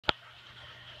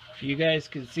If you guys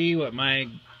could see what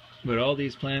all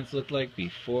these plants looked like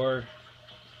before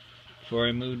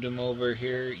I moved them over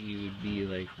here, you'd be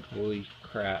like, holy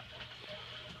crap.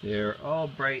 They're all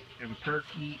bright and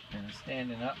perky and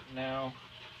standing up now.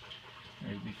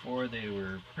 Whereas before they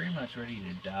were pretty much ready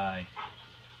to die.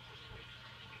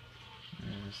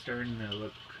 Starting to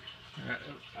look,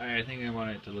 I think I want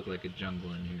it to look like a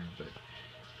jungle in here, but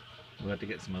we'll have to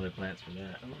get some other plants for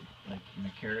that. Like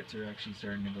my carrots are actually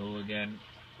starting to go again.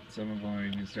 Some of them are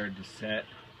even starting to set,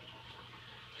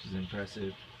 which is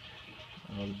impressive.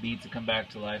 Well, the beets have come back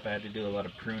to life. I had to do a lot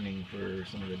of pruning for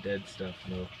some of the dead stuff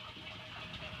though.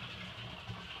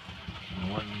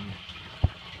 One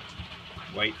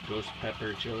white ghost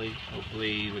pepper chili.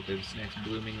 Hopefully with this next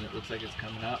blooming that looks like it's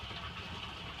coming up,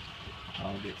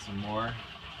 I'll get some more.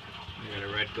 We got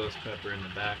a red ghost pepper in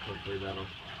the back. Hopefully that'll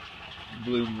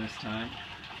bloom this time.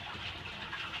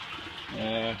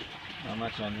 Not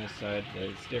much on this side.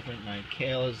 It's different. My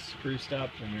kale is spruced up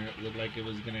and it looked like it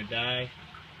was gonna die.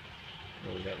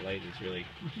 Oh, that light is really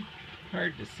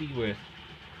hard to see with.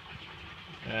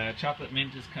 Chocolate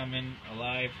mint is coming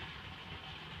alive.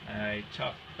 I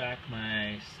chopped back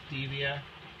my stevia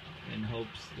in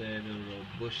hopes that it will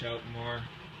bush out more.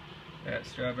 Got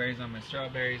strawberries on my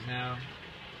strawberries now.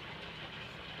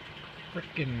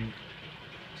 Frickin'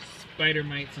 spider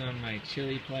mites on my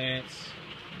chili plants.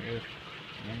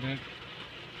 I'm gonna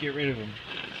get rid of them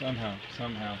somehow.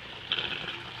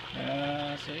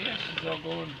 So yeah, she's all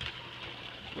going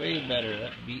way better.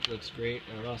 That beet looks great.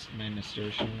 I lost my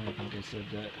nasturtium. I think I said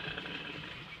that.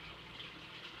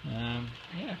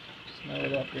 Yeah, smell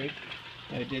it up great.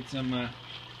 I did some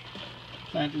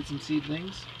planted some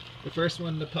seedlings. The first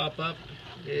one to pop up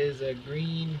is a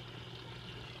green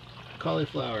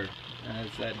cauliflower.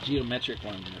 It's that geometric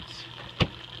one that's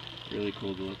really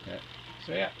cool to look at.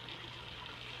 So yeah,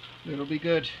 it'll be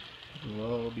good.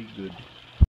 It'll all be good.